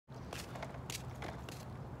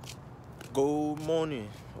Good morning.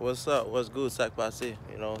 What's up? What's good, Sakpase?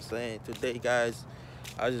 You know what I'm saying? Today, guys,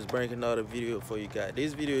 I just bring another video for you guys.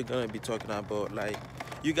 This video is gonna be talking about, like,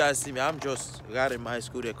 you guys see me. I'm just riding my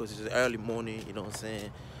scooter because it's early morning. You know what I'm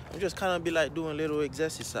saying? I'm just kind of be like doing a little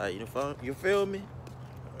exercise. You feel me?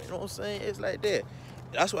 You know what I'm saying? It's like that.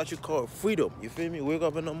 That's what you call freedom. You feel me? Wake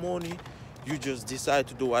up in the morning, you just decide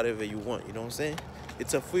to do whatever you want. You know what I'm saying?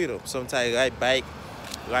 It's a freedom. Sometimes ride bike,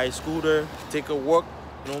 ride scooter, take a walk.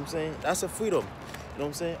 You know what I'm saying? That's a freedom. You know what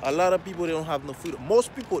I'm saying? A lot of people, they don't have no freedom.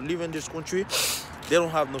 Most people live in this country, they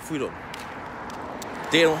don't have no freedom.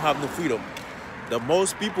 They don't have no freedom. The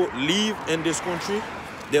most people live in this country,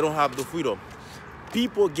 they don't have the freedom.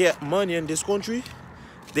 People get money in this country,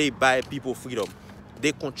 they buy people freedom.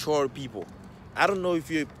 They control people. I don't know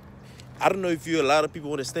if you a lot of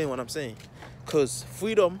people understand what I'm saying. Cause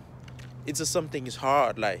freedom, it's just something is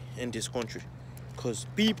hard, like, in this country. Cause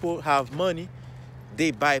people have money,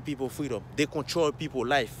 they buy people freedom. They control people's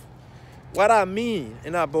life. What I mean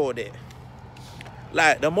in about that,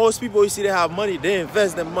 like, the most people you see, they have money, they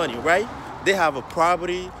invest their money, right? They have a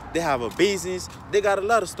property, they have a business, they got a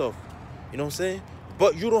lot of stuff. You know what I'm saying?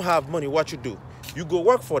 But you don't have money, what you do? You go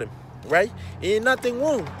work for them, right? Ain't nothing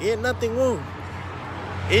wrong. Ain't nothing wrong.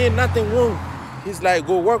 Ain't nothing wrong. He's like,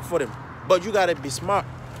 go work for them. But you gotta be smart.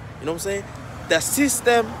 You know what I'm saying? The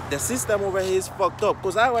system over here is fucked up.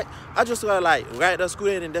 Cause I just gotta, like, ride the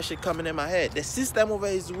scooter and that shit coming in my head. The system over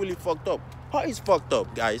here is really fucked up. How is fucked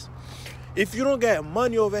up, guys? If you don't get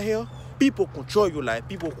money over here, people control your life.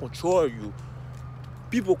 People control you.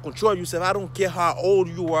 People control you. So I don't care how old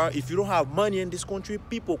you are. If you don't have money in this country,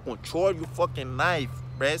 people control your fucking life,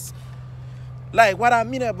 bruh. Like, what I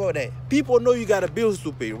mean about that, people know you got bills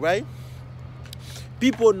to pay, right?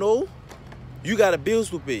 People know you got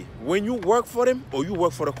bills to pay. When you work for them or you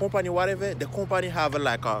work for the company, whatever, the company have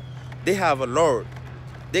they have a lord.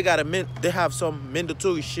 They have some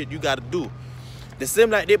mandatory shit you gotta do. The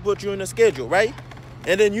same like they put you in a schedule, right?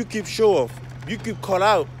 And then you keep show off. You keep call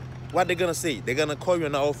out. What they gonna say? They're gonna call you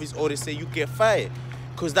in the office or they say you get fired.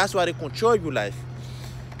 Cause that's why they control your life.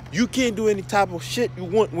 You can't do any type of shit you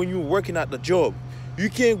want when you're working at the job.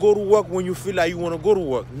 You can't go to work when you feel like you want to go to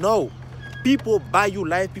work. No. People buy your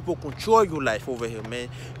life. People control your life over here, man.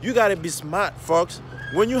 You got to be smart, folks.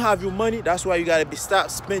 When you have your money, that's why you got to stop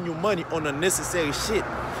spending your money on unnecessary shit.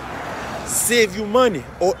 Save your money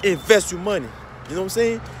or invest your money. You know what I'm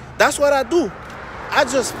saying? That's what I do. I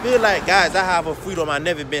just feel like, guys, I have a freedom I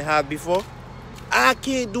never been had before. I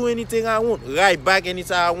can't do anything I want. Ride back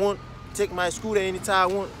anytime I want. Take my scooter anytime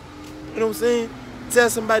I want. You know what I'm saying? Tell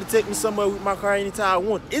somebody to take me somewhere with my car anytime I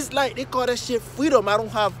want. It's like they call that shit freedom. I don't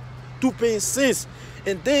have 2 cents.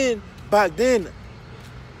 And then, back then,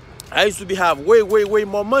 I used to have way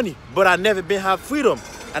more money. But I never been have freedom.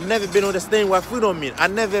 I never been understand what freedom mean. I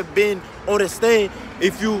never been understand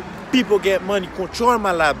if people get money, control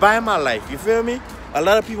my life, buy my life. You feel me? A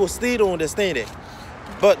lot of people still don't understand it.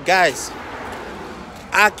 But, guys,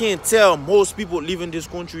 I can't tell most people live in this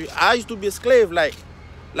country. I used to be a slave like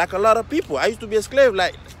a lot of people. I used to be a slave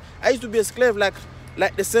like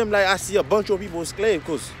the same, like I see a bunch of people slave,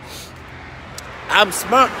 because I'm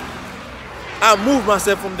smart. I move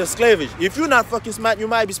myself from the slavage. If you're not fucking smart, you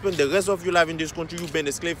might be spending the rest of your life in this country. You've been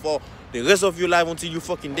a slave for the rest of your life until you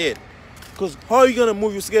fucking dead. Because how are you gonna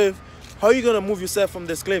move your slave? How are you gonna move yourself from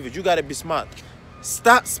the slavage? You gotta be smart.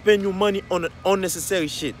 Stop spending your money on unnecessary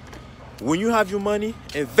shit. When you have your money,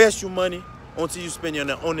 invest your money until you spend it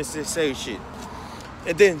on unnecessary shit.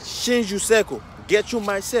 And then change your circle. Get your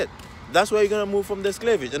mindset. That's why you're going to move from the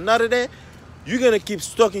slavage. Another day, you're going to keep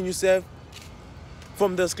stuck in yourself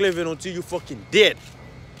from the slavage until you fucking dead.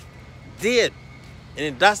 Dead.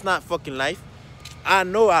 And that's not fucking life. I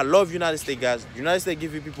know I love United States, guys. United States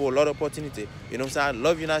give you people a lot of opportunity. You know what I'm saying? I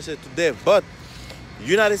love United States to death. But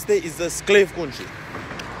United States is a slave country.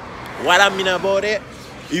 What I mean about that,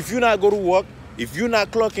 if you not go to work, if you're not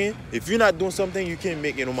clocking, if you're not doing something, you can't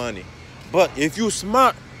make any money. But if you're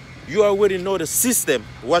smart, you already know the system,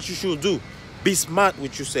 what you should do. Be smart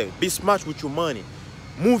with yourself. Be smart with your money.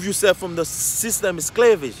 Move yourself from the system of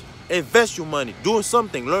slavage. Invest your money. Do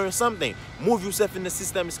something. Learn something. Move yourself in the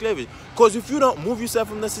system of slavage. Because if you don't move yourself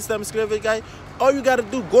from the system of slavage, guys, all you got to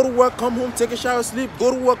do, go to work, come home, take a shower, sleep.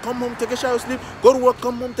 Go to work, come home, take a shower, sleep. Go to work,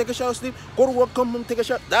 come home, take a shower, sleep. Go to work, come home, take a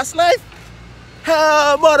shower. That's life.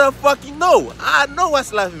 Hell, motherfucking no. I know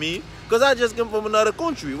what's life mean, because I just came from another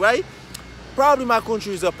country, right? Probably my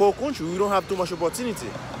country is a poor country. We don't have too much opportunity.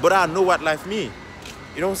 But I know what life mean.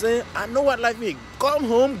 You know what I'm saying? I know what life mean. Come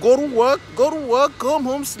home, go to work, come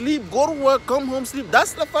home, sleep, go to work, come home, sleep.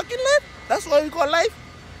 That's the fucking life? That's what we call life?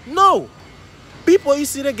 No. People you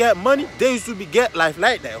see they get money, they used to be get life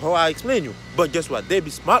like that, how I explain you. But guess what? They be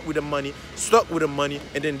smart with the money, stuck with the money,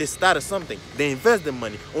 and then they started something. They invest the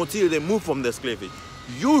money until they move from the sclavage.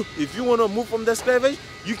 If you want to move from the sclavage,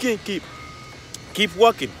 you can keep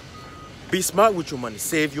working. Be smart with your money.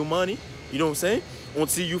 Save your money. You know what I'm saying?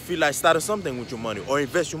 Until you feel like starting something with your money or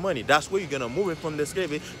invest your money. That's where you're going to move it from the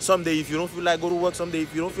sclavage. Someday, if you don't feel like go to work, someday,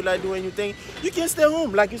 if you don't feel like doing anything, you can stay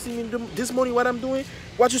home. Like you see me this morning, what I'm doing.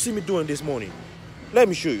 What you see me doing this morning? Let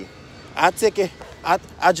me show you. I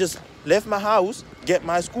just left my house, get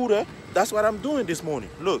my scooter. That's what I'm doing this morning.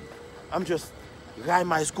 Look, I'm just riding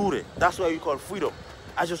my scooter. That's what you call freedom.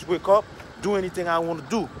 I just wake up, do anything I want to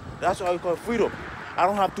do. That's what you call freedom. I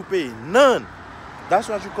don't have to pay none. That's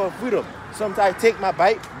what you call freedom. Sometimes I take my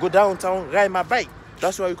bike, go downtown, ride my bike.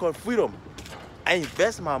 That's what you call freedom. I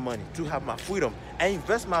invest my money to have my freedom. I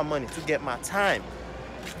invest my money to get my time.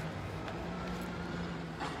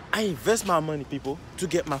 I invest my money, people, to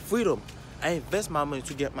get my freedom. I invest my money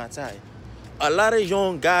to get my time. A lot of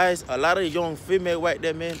young guys, a lot of young female right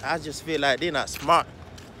there, man, I just feel like they're not smart.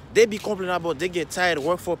 They be complaining about they get tired of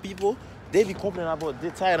work for people. They be complaining about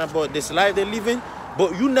they're tired about this life they're living.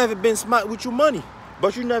 But you never been smart with your money.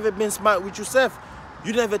 But you never been smart with yourself.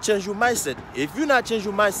 You never change your mindset. If you not change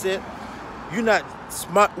your mindset, you're not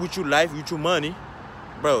smart with your life, with your money,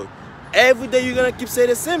 bro. Every day you're gonna keep saying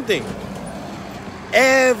the same thing.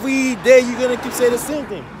 Every day you're gonna keep saying the same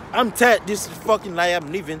thing. I'm tired this fucking life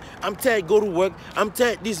I'm living. I'm tired go to work. I'm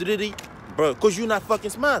tired this really, bro, because you're not fucking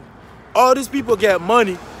smart. All these people get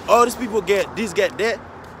money. All these people get this, get that.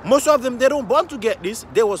 Most of them, they don't want to get this.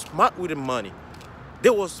 They was smart with the money.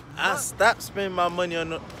 I stopped spending my money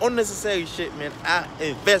on unnecessary shit, man. I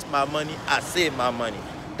invest my money. I save my money.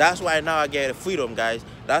 That's why now I get the freedom, guys.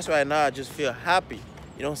 That's why now I just feel happy.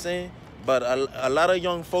 You know what I'm saying? But a lot of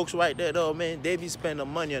young folks right there, though, man, they be spending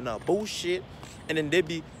money on bullshit. And then they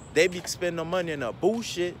be spending money on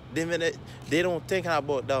bullshit. Then they don't think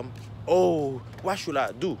about them. Oh, what should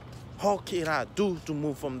I do? How can I do to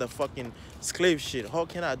move from the fucking slave shit? How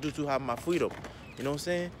can I do to have my freedom? You know what I'm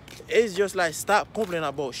saying? It's just like, stop complaining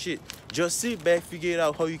about shit. Just sit back, figure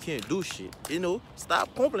out how you can do shit. You know?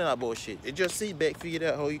 Stop complaining about shit. It just sit back, figure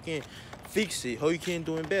out how you can fix it, how you can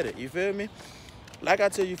do it better. You feel me? Like I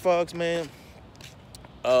tell you folks, man,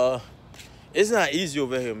 it's not easy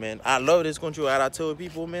over here, man. I love this country. Like I tell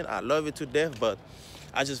people, man, I love it to death, but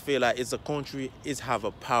I just feel like it's a country, it's have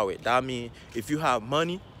a power. That means if you have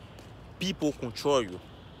money, people control you.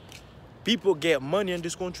 People get money in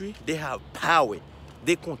this country, they have power.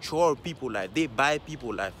 They control people life. They buy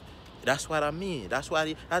people life. That's what I mean. That's what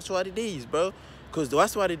it is, bro. Because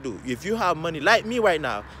that's what they do. If you have money, like me right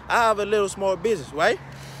now, I have a little small business, right?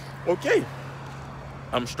 Okay.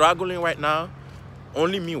 I'm struggling right now.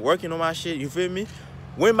 Only me working on my shit, you feel me?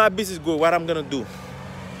 When my business go, what I'm gonna do?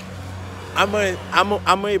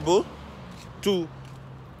 I'm able to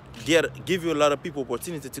give you a lot of people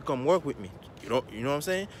opportunity to come work with me. You know what I'm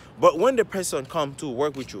saying? But when the person come to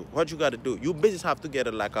work with you, what you got to do? You business have to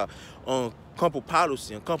get like a couple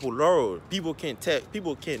policy, a couple law. People can't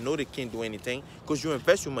know they can't do anything because you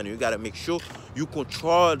invest your money. You got to make sure you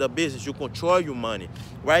control the business, you control your money,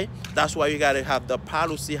 right? That's why you got to have the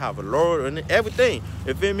policy, have a law and everything.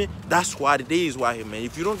 You feel me? That's what it is right here, man.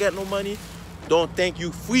 If you don't get no money, don't think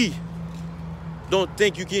you free. Don't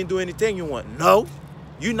think you can do anything you want. No.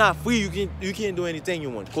 You're not free. You can't do anything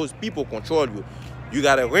you want because people control you. You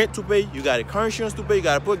got a rent to pay. You got a car insurance to pay. You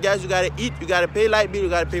got to put gas. You got to eat. You got to pay light bill. You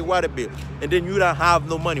got to pay water bill. And then you don't have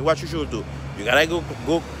no money. What you should do? You got to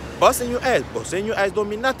go busting your ass. Busting your ass don't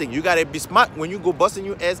mean nothing. You got to be smart when you go busting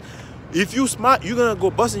your ass. If you smart, you're going to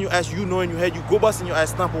go busting your ass. You know in your head, you go busting your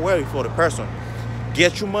ass temporarily for the person.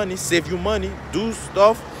 Get your money. Save your money. Do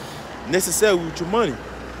stuff necessary with your money.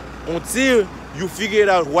 Until you figure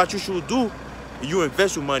out what you should do, you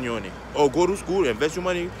invest your money on it. Or go to school, invest your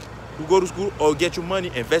money to go to school, or get your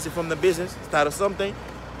money, invest it from the business, start something.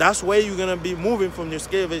 That's where you're gonna be moving from your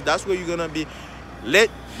sclavage. That's where you're gonna be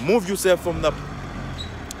move yourself from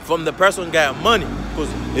the person got money. Because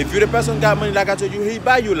if you're the person got money, like I told you, he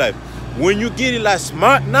buy your life. When you get it like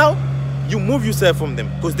smart now, you move yourself from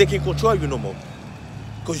them because they can't control you no more.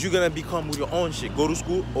 Because you're gonna become with your own shit. Go to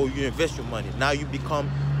school or you invest your money. Now you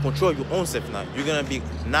control your own self now. You're gonna be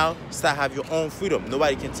now start have your own freedom.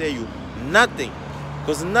 Nobody can tell you nothing.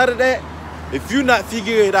 Because none of that, if you not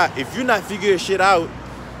figure it out, if you not figure shit out,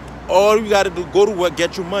 all you gotta do, go to work,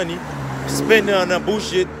 get your money, spend it on that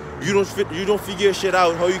bullshit. You don't figure shit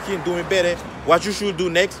out how you can do it better. What you should do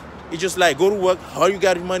next, It's just like go to work, all you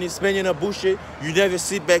got is money, spending a bullshit. You never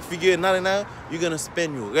sit back, figure nothing out. You're gonna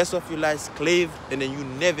spend your rest of your life slave, and then you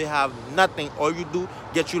never have nothing. All you do,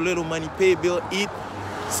 get your little money, pay bill, eat,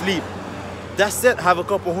 sleep. That's it. Have a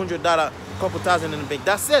couple $100, couple thousand in the bank.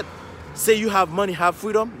 That's it. Say you have money, have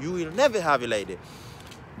freedom, you will never have it like that.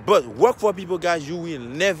 But work for people, guys, you will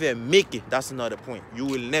never make it. That's another point. You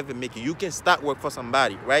will never make it. You can start work for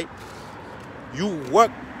somebody, right?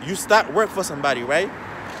 You start work for somebody, right?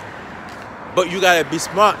 But you gotta be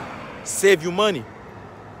smart. Save your money.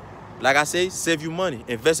 Like I say, save your money.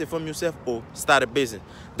 Invest it from yourself or start a business.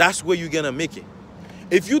 That's where you're gonna make it.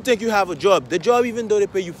 If you think you have a job, the job, even though they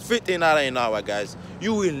pay you $15 an hour, guys,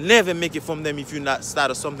 you will never make it from them if you not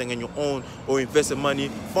start something on your own or invest the money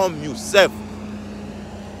from yourself.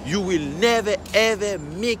 You will never, ever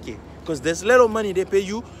make it. Because this little money they pay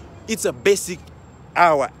you, it's a basic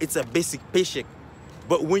hour. It's a basic paycheck.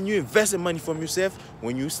 But when you invest the money from yourself,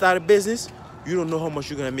 when you start a business, you don't know how much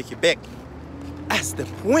you're going to make it back. That's the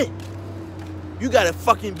point. You got to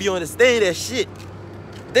fucking be understanding that shit.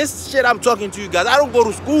 This shit I'm talking to you guys, I don't go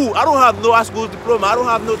to school. I don't have no high school diploma. I don't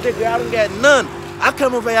have no degree. I don't get none. I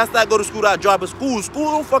come over here, I start go to school, I drop a school. School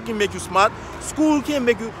don't fucking make you smart. School don't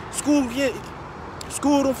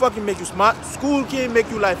fucking make you smart. School can't make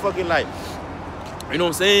you like fucking like, you know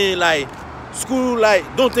what I'm saying? Like, school, like,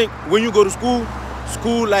 don't think when you go to school,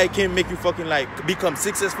 school like can make you fucking like become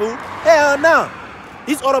successful. Hell no.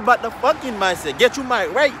 It's all about the fucking mindset. Get your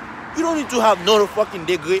mind right. You don't need to have no fucking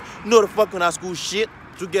degree, no fucking high school shit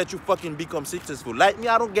to get you fucking become successful. Like me,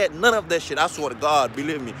 I don't get none of that shit. I swear to God,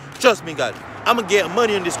 believe me. Trust me, guys. I'm gonna get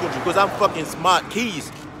money in this country because I'm fucking smart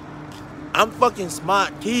keys. I'm fucking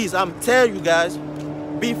smart keys. I'm telling you guys,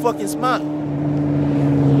 be fucking smart.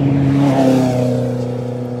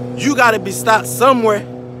 You gotta be start somewhere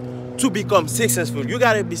to become successful. You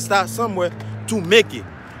gotta be start somewhere to make it.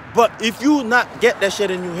 But if you not get that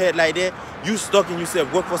shit in your head like that, you stuck in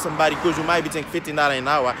yourself, work for somebody because you might be taking $15 an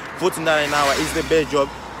hour, $14 an hour is the best job,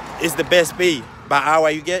 it's the best pay by hour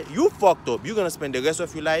you get, you fucked up. You're gonna spend the rest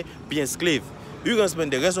of your life being slave. You're gonna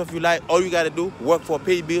spend the rest of your life, all you gotta do, work for a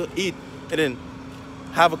pay bill, eat, and then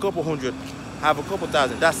have a couple hundred, have a couple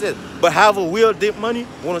thousand, that's it. But have a real deep money,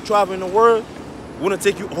 wanna travel in the world, wanna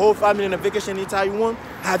take your whole family on a vacation anytime you want,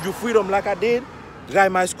 have your freedom like I did,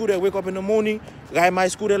 ride my scooter, wake up in the morning, ride my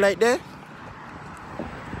scooter like that,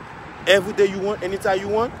 every day you want, anytime you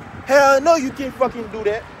want. Hell no, you can't fucking do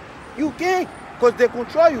that. You can't, because they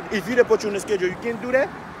control you. If you put you on the schedule, you can't do that.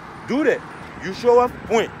 Do that. You show up,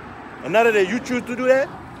 point. Another day, you choose to do that,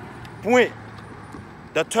 point.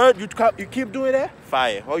 The third, you keep doing that,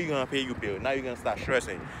 fire. How you gonna pay your bill? Now you're gonna start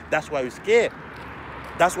stressing. That's why you're scared.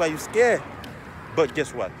 That's why you're scared. But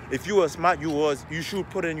guess what? If you were smart, you should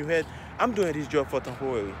put it in your head, I'm doing this job for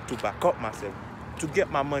temporary to back up myself, to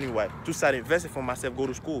get my money right, to start investing for myself, go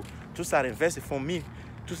to school, to start investing for me,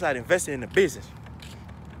 to start investing in the business.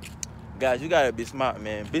 Guys, you gotta be smart,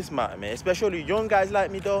 man. Be smart, man. Especially young guys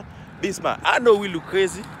like me, though. Be smart. I know we look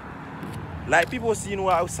crazy. Like, people seeing you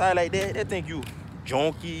outside like that, they think you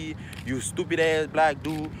junkie, you stupid ass black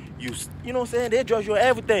dude, you know what I'm saying? They judge you on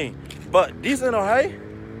everything. But this ain't alright.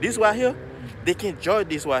 This right here, they can't judge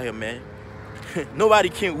this right here, man. Nobody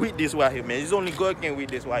can read this right here, man. It's only God can read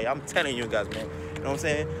this right here. I'm telling you guys, man. You know what I'm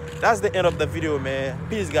saying? That's the end of the video, man.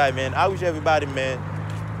 Peace, guys, man. I wish everybody, man,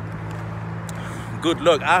 good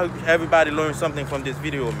luck. I hope everybody learned something from this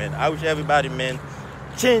video, man. I wish everybody, man,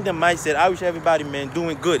 change the mindset. I wish everybody, man,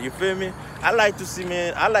 doing good. You feel me? I like to see,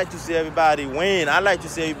 man, I like to see everybody win. I like to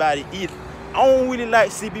see everybody eat. I don't really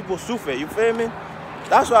like to see people suffer. You feel me?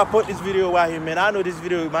 That's why I put this video right here, man. I know this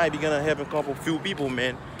video might be gonna help a few people,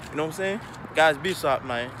 man. You know what I'm saying? Guys, be smart,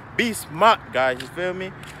 man. Be smart, guys. You feel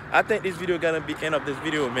me? I think this video gonna be end of this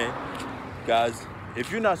video, man. Guys,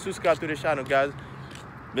 if you're not subscribed to the channel, guys,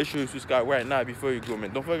 make sure you subscribe right now before you go,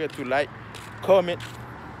 man. Don't forget to like, comment,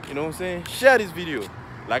 you know what I'm saying? Share this video.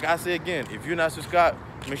 Like I say again, if you're not subscribed,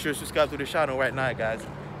 make sure you subscribe to the channel right now, guys.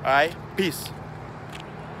 All right? Peace.